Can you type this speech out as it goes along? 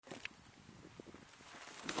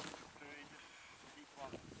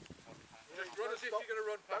as if you're going to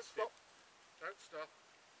run past him. Don't stop.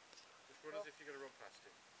 Just run as if you're going to run past him.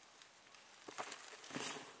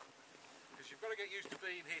 Because you've got to get used to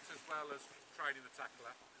being hit as well as training the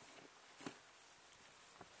tackler.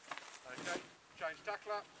 Okay, change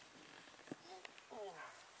tackler.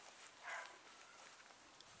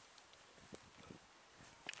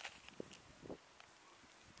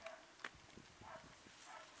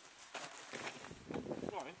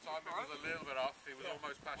 Timing was a little bit off, he was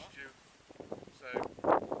almost past you. So,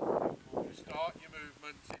 start your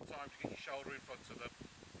movement in time to get your shoulder in front of them.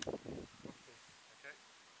 Okay.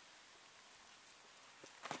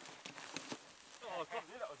 Oh, I couldn't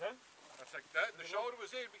do that with him. That's like that. The shoulder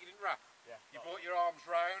was in, but you didn't wrap. Yeah. You brought your arms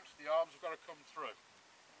round, the arms have got to come through.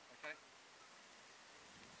 Okay.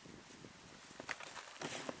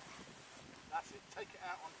 That's it, take it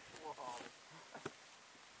out on 4 hard.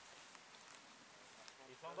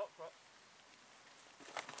 He sounds up for it.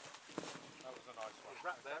 That was a nice one.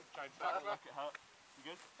 Wrap there. Change That tackler. like it hurt.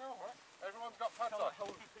 You good? Oh, all right. Everyone's got pads on. He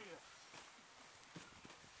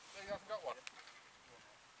hasn't got one.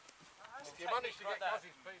 If you manage to get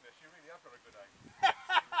Gazzy's penis, you really have got a good aim.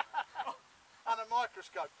 And a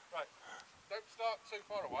microscope. Right. Don't start too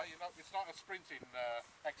far away. It's not a sprinting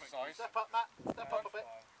exercise. Step up, Matt. Step up a bit.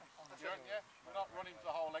 Yeah, we're not running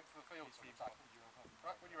the whole length of the field for the tackle.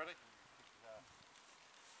 Right, when you're ready.